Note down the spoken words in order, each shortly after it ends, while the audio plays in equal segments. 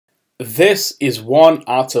This is one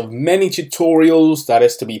out of many tutorials that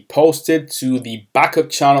is to be posted to the backup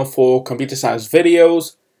channel for computer science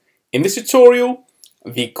videos. In this tutorial,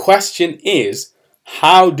 the question is,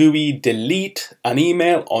 how do we delete an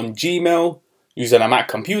email on Gmail using a Mac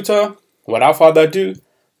computer? Without further ado,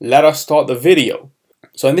 let us start the video.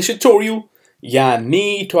 So in this tutorial, you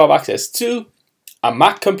need to have access to a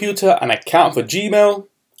Mac computer, an account for Gmail,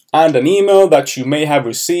 and an email that you may have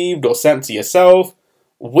received or sent to yourself.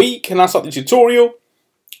 We can now start the tutorial.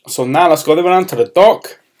 So now let's go down to the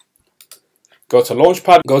dock. Go to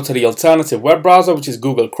Launchpad, go to the alternative web browser, which is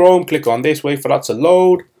Google Chrome. Click on this, wait for that to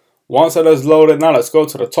load. Once that is loaded, now let's go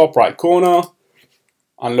to the top right corner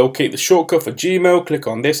and locate the shortcut for Gmail. Click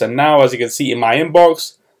on this, and now as you can see in my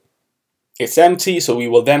inbox, it's empty, so we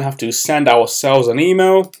will then have to send ourselves an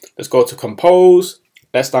email. Let's go to Compose.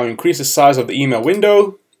 Let's now increase the size of the email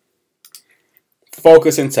window.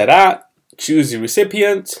 Focus into that. Choose the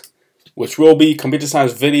recipient, which will be Computer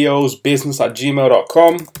Science Videos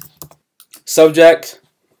business@gmail.com. Subject,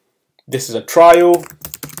 this is a trial.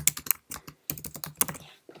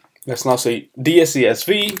 Let's now say Dear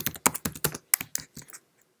CSV.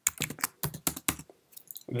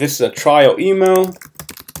 This is a trial email.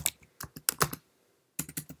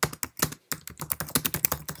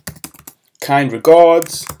 Kind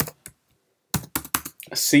regards,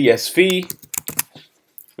 CSV.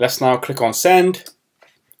 Let's now click on send.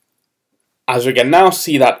 As we can now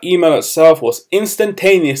see, that email itself was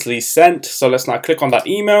instantaneously sent. So let's now click on that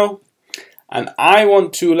email. And I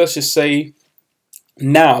want to, let's just say,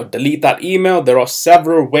 now delete that email. There are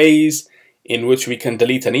several ways in which we can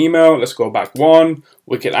delete an email. Let's go back one.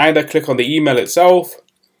 We can either click on the email itself,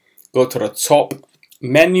 go to the top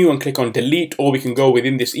menu and click on delete, or we can go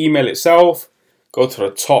within this email itself, go to the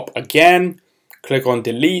top again, click on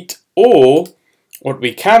delete, or what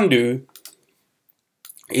we can do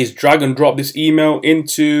is drag and drop this email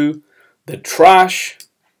into the trash.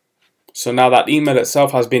 So now that email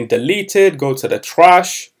itself has been deleted. Go to the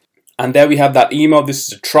trash, and there we have that email. This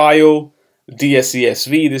is a trial, Dear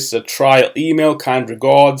CSV. This is a trial email, kind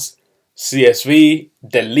regards, CSV,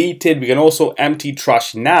 deleted. We can also empty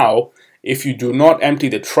trash now. If you do not empty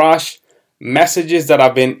the trash, messages that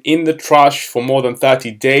have been in the trash for more than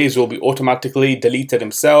 30 days will be automatically deleted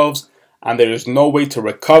themselves, and there is no way to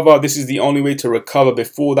recover. This is the only way to recover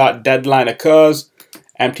before that deadline occurs.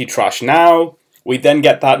 Empty trash now. We then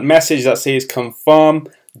get that message that says confirm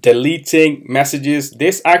deleting messages.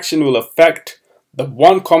 This action will affect the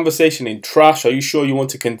one conversation in trash. Are you sure you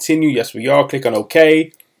want to continue? Yes, we are. Click on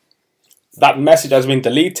OK. That message has been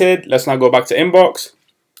deleted. Let's now go back to inbox.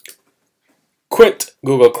 Quit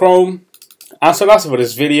Google Chrome. And so that's it for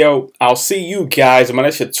this video. I'll see you guys in my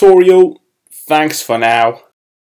next tutorial. Thanks for now.